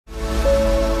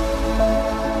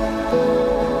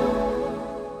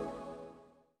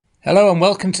Hello and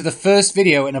welcome to the first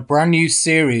video in a brand new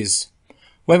series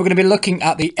where we're going to be looking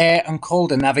at the Aire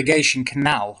Calder Navigation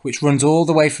Canal, which runs all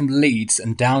the way from Leeds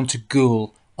and down to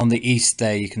Goole on the east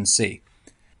there you can see.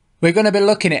 We're going to be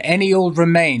looking at any old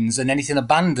remains and anything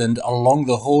abandoned along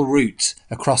the whole route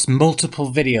across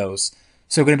multiple videos.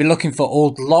 So we're going to be looking for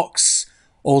old locks,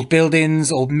 old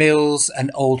buildings, old mills and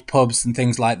old pubs and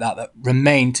things like that that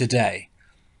remain today.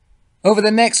 Over the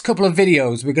next couple of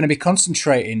videos we're going to be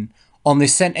concentrating on the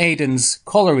St Aidan's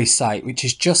colliery site, which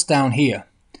is just down here.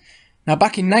 Now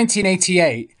back in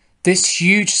 1988, this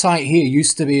huge site here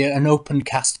used to be an open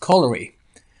cast colliery,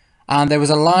 and there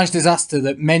was a large disaster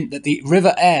that meant that the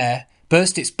River Aire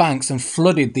burst its banks and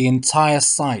flooded the entire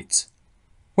site.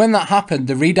 When that happened,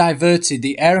 they rediverted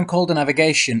the Aire Calder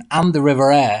Navigation and the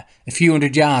River Aire a few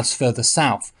hundred yards further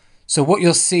south. So what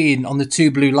you're seeing on the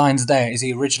two blue lines there is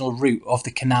the original route of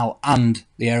the canal and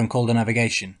the Aire Calder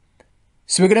Navigation.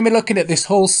 So we're going to be looking at this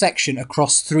whole section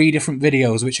across 3 different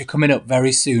videos which are coming up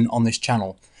very soon on this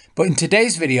channel. But in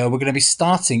today's video we're going to be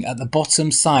starting at the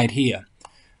bottom side here,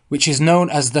 which is known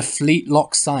as the Fleet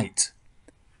Lock site.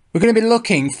 We're going to be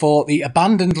looking for the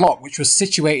abandoned lock which was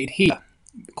situated here,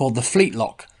 called the Fleet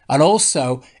Lock, and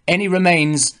also any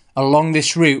remains along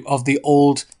this route of the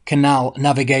old canal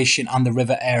navigation and the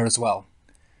River Aire as well.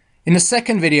 In the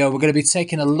second video we're going to be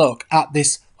taking a look at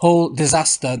this whole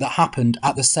disaster that happened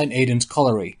at the St Aidan's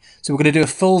colliery. So we're going to do a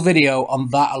full video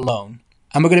on that alone.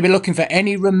 And we're going to be looking for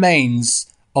any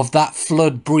remains of that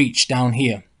flood breach down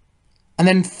here. And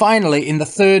then finally, in the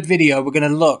third video, we're going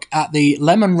to look at the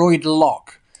Lemonroyd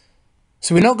lock.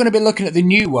 So we're not going to be looking at the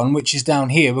new one, which is down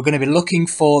here. We're going to be looking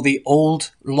for the old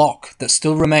lock that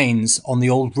still remains on the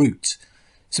old route.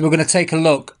 So we're going to take a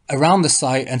look around the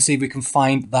site and see if we can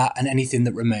find that and anything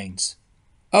that remains.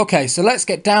 Okay, so let's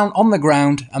get down on the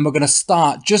ground and we're going to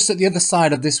start just at the other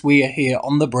side of this weir here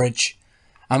on the bridge.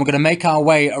 And we're going to make our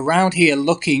way around here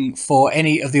looking for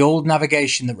any of the old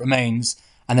navigation that remains.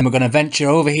 And then we're going to venture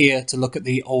over here to look at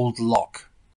the old lock.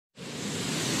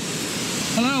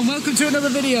 Hello and welcome to another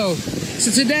video. So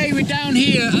today we're down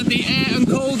here at the Aire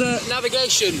Calder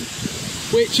Navigation,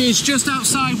 which is just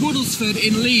outside Woodlesford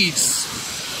in Leeds.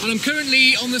 And I'm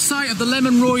currently on the site of the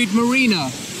Lemonroyd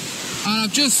Marina. And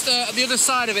I've just, at the other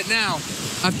side of it now,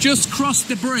 I've just crossed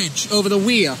the bridge over the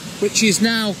weir, which is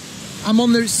now, I'm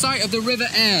on the site of the River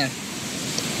Aire.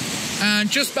 And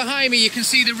just behind me you can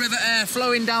see the River Aire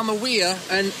flowing down the weir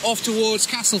and off towards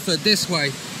Castleford this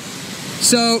way.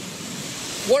 So,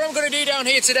 what I'm going to do down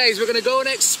here today is we're going to go and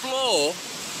explore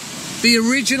the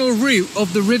original route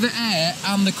of the River Aire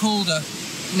and the Calder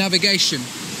Navigation.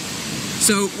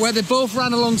 So, where they both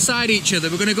ran alongside each other,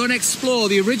 we're going to go and explore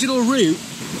the original route.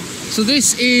 So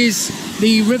this is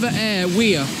the River Aire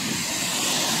weir.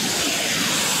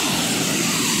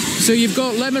 So you've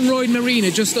got Lemonroyd Marina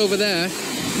just over there,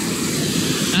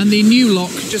 and the new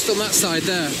lock just on that side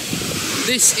there.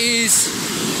 This is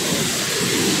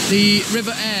the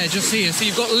River Aire just here. So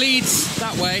you've got Leeds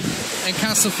that way and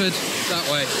Castleford that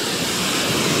way.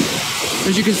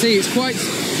 As you can see, it's quite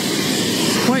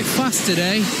fast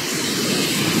today.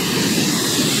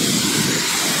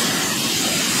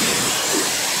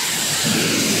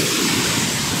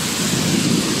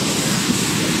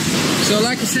 So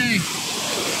like I say,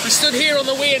 I stood here on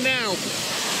the weir now,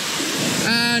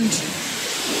 and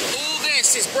all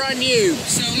this is brand new.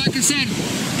 So like I said,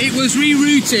 it was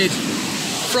rerouted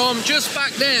from just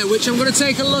back there, which I'm going to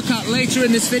take a look at later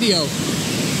in this video.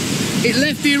 It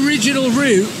left the original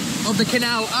route of the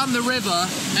canal and the river,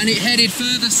 and it headed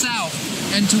further south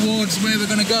and towards where we're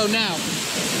going to go now.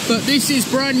 But this is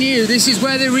brand new. This is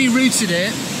where they rerouted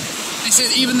it. This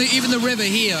is even the river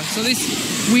here. So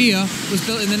this weir was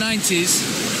built in the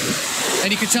 90s,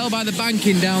 and you can tell by the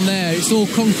banking down there, it's all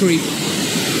concrete.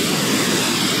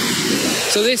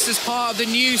 So this is part of the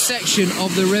new section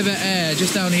of the River Aire,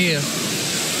 just down here.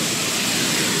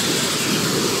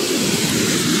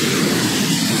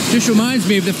 Just reminds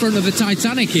me of the front of the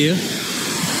Titanic here.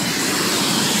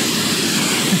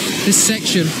 This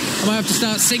section. I might have to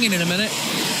start singing in a minute.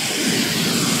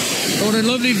 What a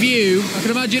lovely view. I can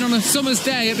imagine on a summer's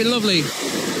day it'd be lovely.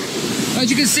 As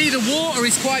you can see, the water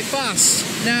is quite fast.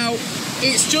 Now,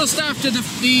 it's just after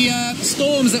the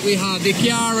storms that we had, the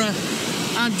Chiara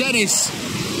and Dennis.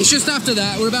 It's just after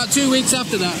that. We're about 2 weeks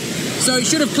after that. So it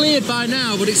should have cleared by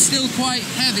now, but it's still quite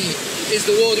heavy, is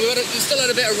the water. We've still had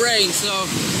a bit of rain, so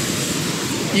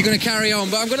you're going to carry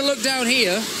on. But I'm going to look down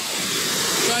here,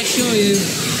 try and show you.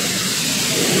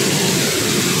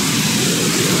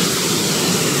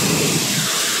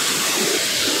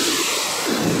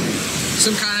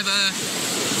 Some kind of a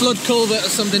flood culvert or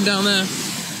something down there.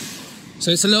 So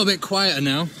it's a little bit quieter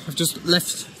now. I've just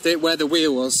left it where the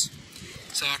weir was,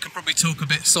 so I can probably talk a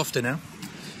bit softer now,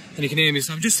 and you can hear me.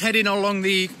 So I'm just heading along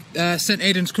the St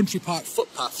Aidan's Country Park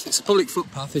footpath. It's a public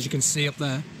footpath, as you can see up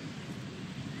there.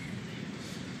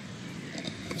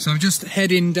 So I'm just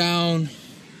heading down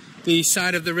the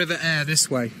side of the River Aire this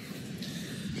way.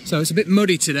 So it's a bit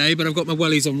muddy today, but I've got my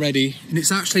wellies on ready, and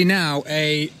it's actually now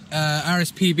a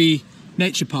RSPB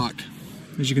nature park,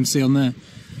 as you can see on there.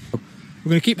 We're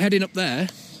going to keep heading up there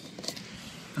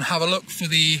and have a look for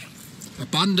the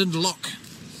abandoned lock.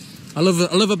 I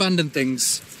love abandoned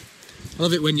things. I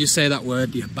love it when you say that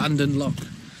word, the abandoned lock.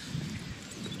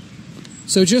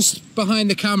 So just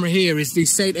behind the camera here is the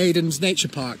St Aidan's Nature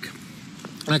Park.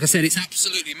 Like I said, it's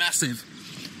absolutely massive.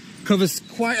 Covers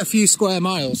quite a few square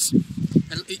miles.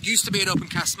 It used to be an open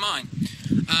cast mine,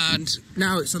 and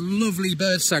now it's a lovely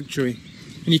bird sanctuary.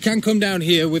 And you can come down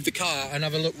here with the car and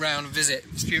have a look round and visit.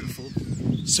 It's beautiful.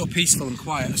 It's so peaceful and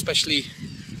quiet, especially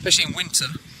in winter.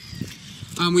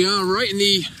 And we are right in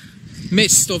the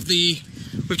midst of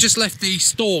we've just left the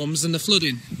storms and the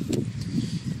flooding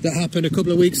that happened a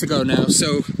couple of weeks ago now.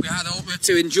 So we had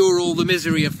to endure all the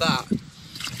misery of that,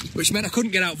 which meant I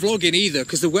couldn't get out vlogging either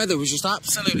because the weather was just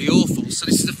absolutely awful. So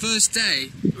this is the first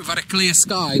day we've had a clear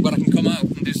sky when I can come out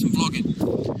and do some vlogging.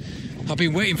 I've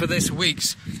been waiting for this for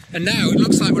weeks, and now it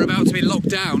looks like we're about to be locked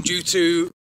down due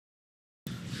to...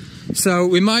 So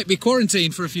we might be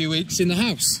quarantined for a few weeks in the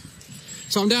house.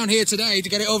 So I'm down here today to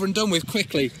get it over and done with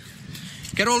quickly.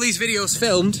 Get all these videos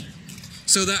filmed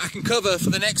so that I can cover for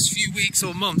the next few weeks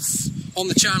or months on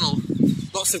the channel.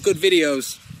 Lots of good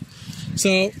videos.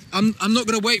 So I'm not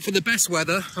going to wait for the best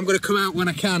weather. I'm going to come out when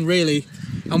I can, really,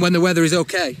 and when the weather is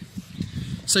okay.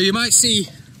 So you might see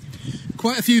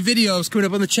quite a few videos coming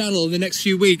up on the channel in the next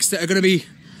few weeks that are going to be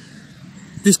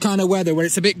this kind of weather, where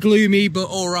it's a bit gloomy but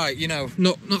alright, you know,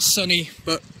 not sunny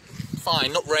but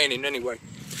fine, not raining anyway.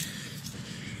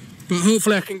 But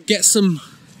hopefully I can get some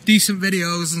decent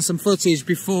videos and some footage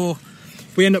before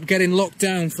we end up getting locked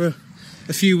down for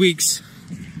a few weeks.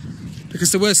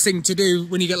 Because the worst thing to do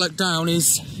when you get locked down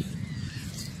is,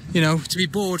 you know, to be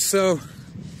bored. So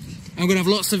I'm going to have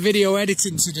lots of video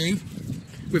editing to do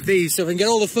with these, so if I can get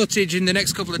all the footage in the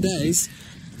next couple of days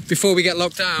before we get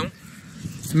locked down.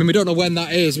 I mean, we don't know when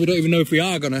that is, we don't even know if we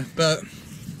are gonna, but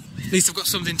at least I've got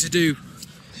something to do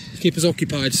to keep us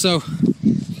occupied. So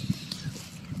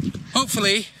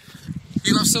hopefully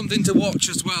you'll have something to watch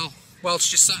as well,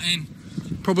 whilst you're sat in,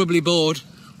 probably bored,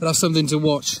 but have something to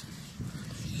watch.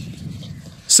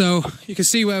 So you can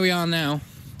see where we are now.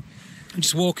 I'm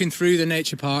just walking through the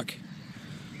nature park.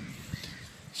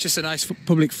 It's just a nice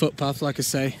public footpath, like I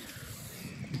say.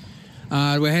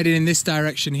 We're heading in this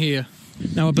direction here.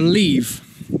 Now I believe,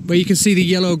 where you can see the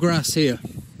yellow grass here,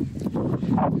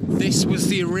 this was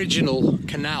the original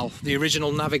canal, the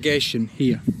original navigation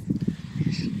here.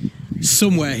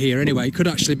 Somewhere here anyway, it could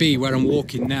actually be where I'm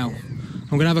walking now. I'm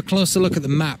going to have a closer look at the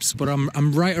maps, but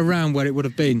I'm right around where it would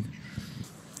have been.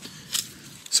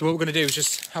 So what we're going to do is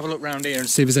just have a look around here and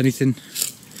see if there's anything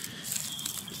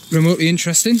remotely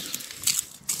interesting.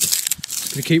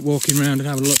 Just going to keep walking around and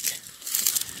have a look.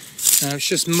 It's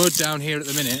just mud down here at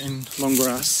the minute and long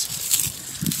grass.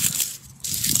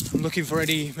 I'm looking for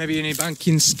maybe any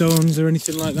banking stones or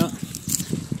anything like that.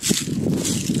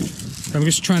 I'm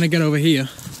just trying to get over here,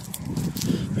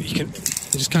 but you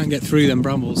just can't get through them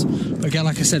brambles. But again,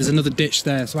 like I said, there's another ditch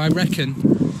there, so I reckon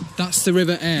that's the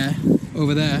River Aire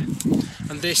over there,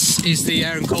 and this is the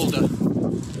Aire Calder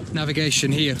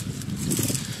Navigation here.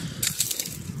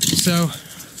 So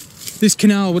this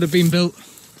canal would have been built,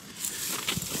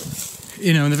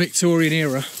 you know, in the Victorian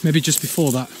era, maybe just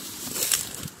before that.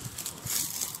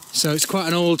 So it's quite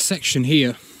an old section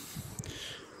here,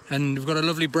 and we've got a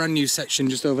lovely brand new section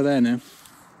just over there now.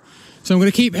 So I'm going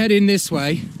to keep heading this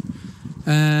way,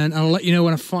 and I'll let you know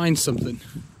when I find something.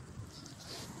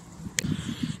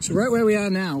 So right where we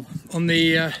are now, on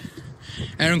the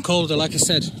Aire Calder, like I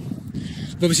said,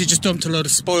 they've obviously just dumped a load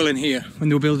of spoil in here when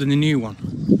they were building the new one.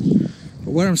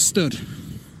 But where I'm stood,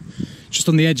 just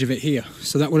on the edge of it here,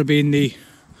 so that would have been the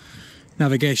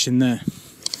navigation there.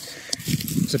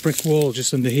 There's a brick wall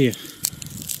just under here,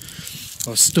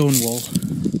 or a stone wall.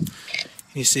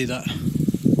 You see that?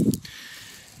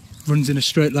 Runs in a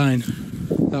straight line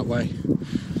that way.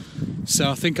 So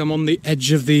I think I'm on the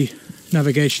edge of the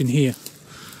navigation here.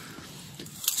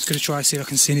 Just going to try to see if I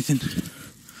can see anything.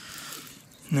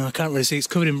 No, I can't really see. It's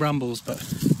covered in brambles, but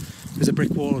there's a brick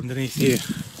wall underneath here.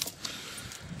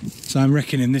 So I'm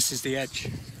reckoning this is the edge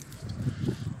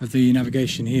of the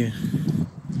navigation here.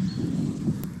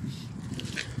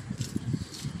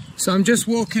 So I'm just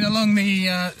walking along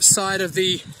the side of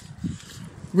the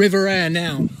River Aire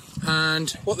now,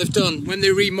 and what they've done when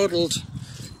they remodelled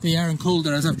the Aire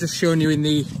Calder, as I've just shown you in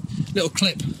the little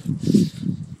clip,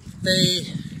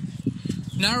 they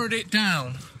narrowed it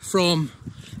down from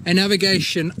a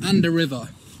navigation and a river.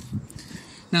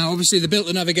 Now obviously they built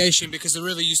the navigation because the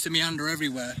river used to meander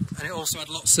everywhere, and it also had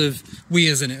lots of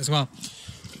weirs in it as well.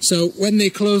 So when they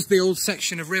closed the old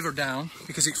section of river down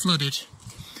because it flooded,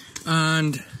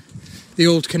 and the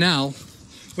old canal,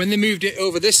 when they moved it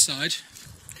over this side,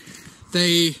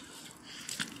 they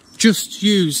just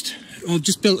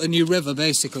built a new river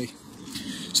basically.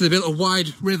 So they built a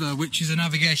wide river which is a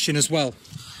navigation as well.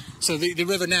 So the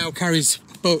river now carries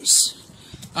boats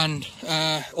and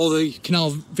all the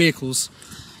canal vehicles.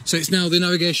 So it's now the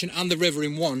navigation and the river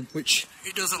in one, which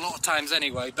it does a lot of times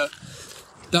anyway, but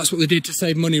that's what they did to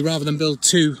save money rather than build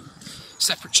two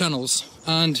separate channels.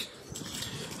 And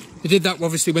they did that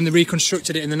obviously when they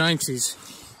reconstructed it in the 90s.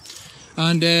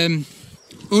 And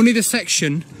only the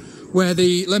section where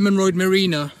the Lemonroyd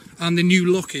Marina and the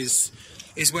new lock is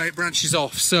where it branches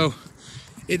off. So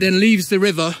it then leaves the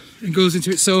river and goes into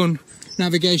its own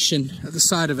navigation at the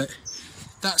side of it.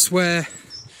 That's where,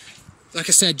 like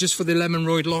I said, just for the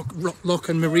Lemonroyd lock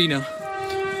and marina.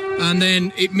 And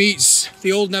then it meets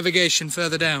the old navigation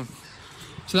further down.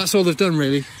 So that's all they've done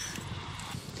really.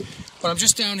 But I'm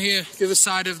just down here, the other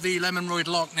side of the Lemonroyd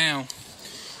lock now.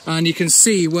 And you can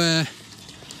see where,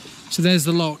 so there's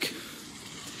the lock.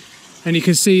 And you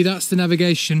can see that's the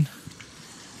navigation.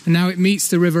 And now it meets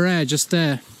the River Aire just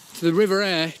there. So the River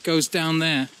Aire goes down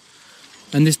there.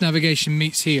 And this navigation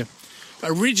meets here.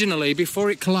 But originally,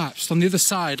 before it collapsed, on the other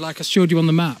side, like I showed you on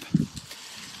the map,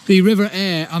 the River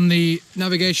Aire and the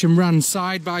navigation ran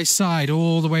side by side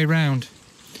all the way round.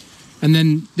 And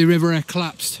then the River Aire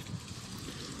collapsed.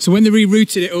 So when they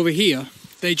rerouted it over here,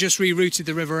 they just rerouted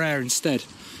the River Aire instead.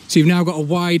 So you've now got a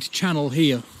wide channel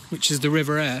here, which is the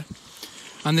River Aire.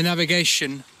 And the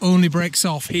navigation only breaks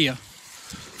off here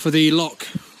for the lock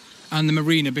and the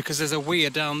marina, because there's a weir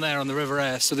down there on the River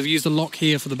Aire. So they've used the lock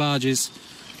here for the barges,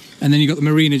 and then you've got the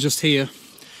marina just here,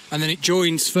 and then it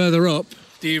joins further up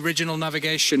the original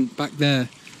navigation back there,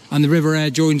 and the River Aire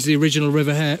joins the original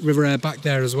River Aire back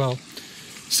there as well.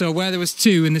 So where there was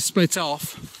two and they split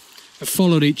off and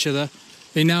followed each other,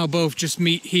 they now both just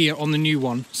meet here on the new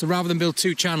one. So rather than build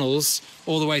two channels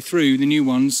all the way through the new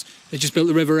ones, they just built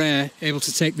the River Aire able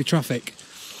to take the traffic,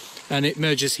 and it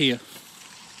merges here.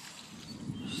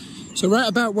 So right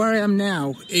about where I am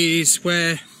now is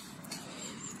where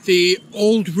the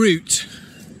old route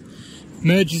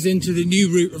merges into the new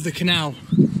route of the canal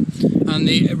and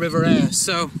the River Aire.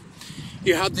 So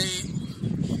you had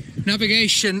the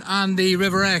navigation and the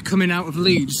River Aire coming out of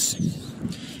Leeds.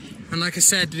 And like I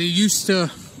said, they used to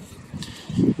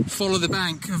follow the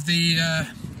bank of the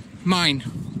mine.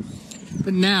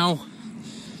 But now,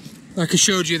 like I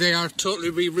showed you, they are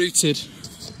totally rerouted.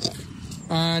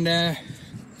 And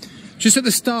just at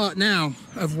the start now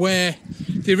of where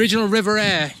the original River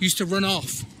Aire used to run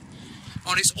off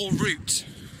on its old route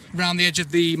around the edge of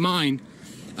the mine,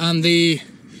 and the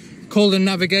Calder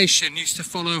Navigation used to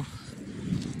follow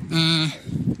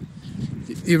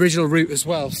the original route as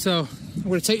well. So I'm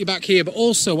going to take you back here, but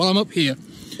also while I'm up here,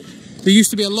 there used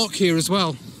to be a lock here as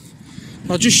well.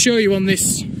 I'll just show you on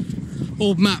this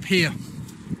old map here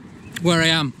where I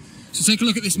am. So take a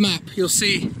look at this map, you'll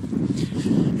see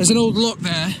there's an old lock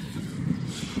there,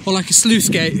 or like a sluice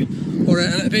gate, or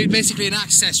basically an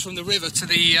access from the river to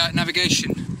the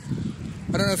navigation.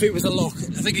 I don't know if it was a lock.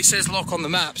 I think it says lock on the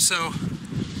map, so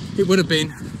it would have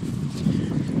been.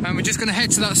 And we're just going to head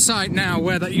to that site now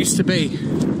where that used to be.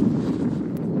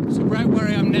 So right where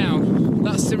I am now,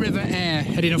 that's the River Aire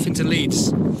heading off into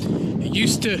Leeds. It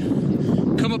used to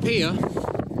come up here,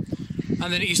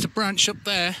 and then it used to branch up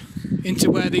there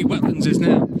into where the wetlands is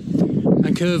now,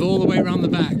 and curve all the way around the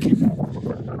back.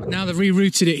 Now they've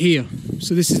rerouted it here.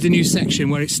 So this is the new section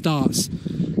where it starts.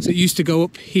 So it used to go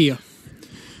up here.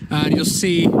 And you'll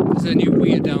see there's a new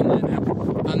weir down there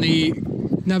now. And the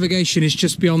navigation is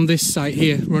just beyond this site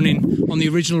here, running on the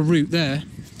original route there.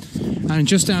 And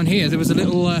just down here there was a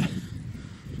little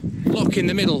lock in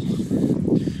the middle.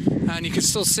 And you can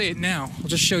still see it now. I'll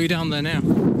just show you down there now.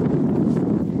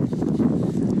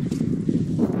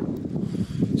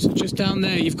 So just down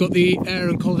there you've got the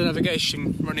Aire Calder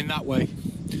Navigation running that way.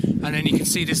 And then you can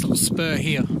see this little spur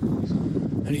here,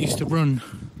 and it used to run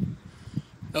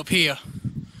up here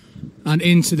and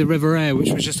into the River Aire,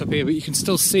 which was just up here, but you can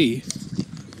still see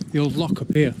the old lock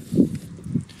up here.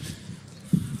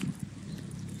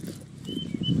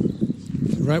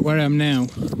 Right where I am now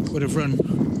would have run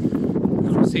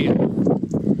across here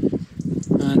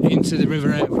and into the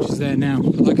River Aire, which is there now.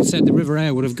 But like I said, the River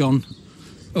Aire would have gone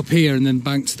up here and then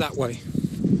banked that way.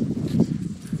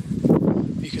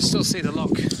 You can still see the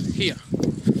lock here.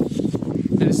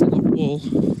 There's the lock wall.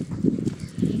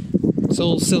 It's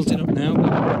all silted up now.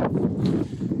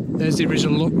 There's the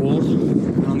original lock wall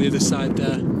on the other side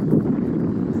there.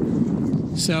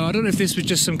 So I don't know if this was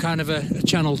just some kind of a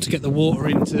channel to get the water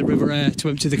into the River Aire to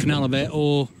empty the canal a bit,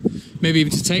 or maybe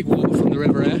even to take water from the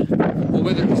River Aire, or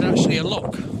whether it was actually a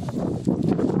lock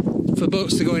for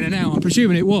boats to go in and out. I'm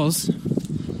presuming it was.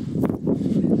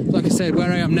 Like I said,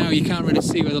 where I am now you can't really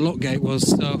see where the lock gate was,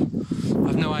 so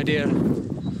I've no idea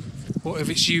what of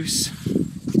its use.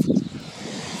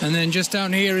 And then just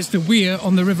down here is the weir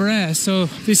on the River Aire. So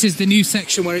this is the new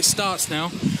section where it starts now.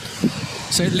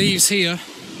 So it leaves here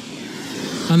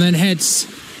and then heads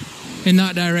in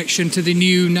that direction to the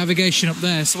new navigation up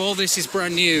there. So all this is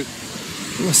brand new.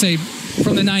 I'll say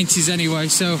from the 90s anyway.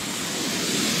 So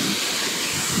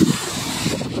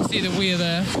you can see the weir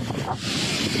there.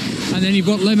 And then you've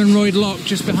got Lemonroyd Lock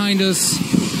just behind us,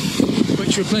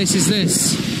 which replaces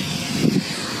this.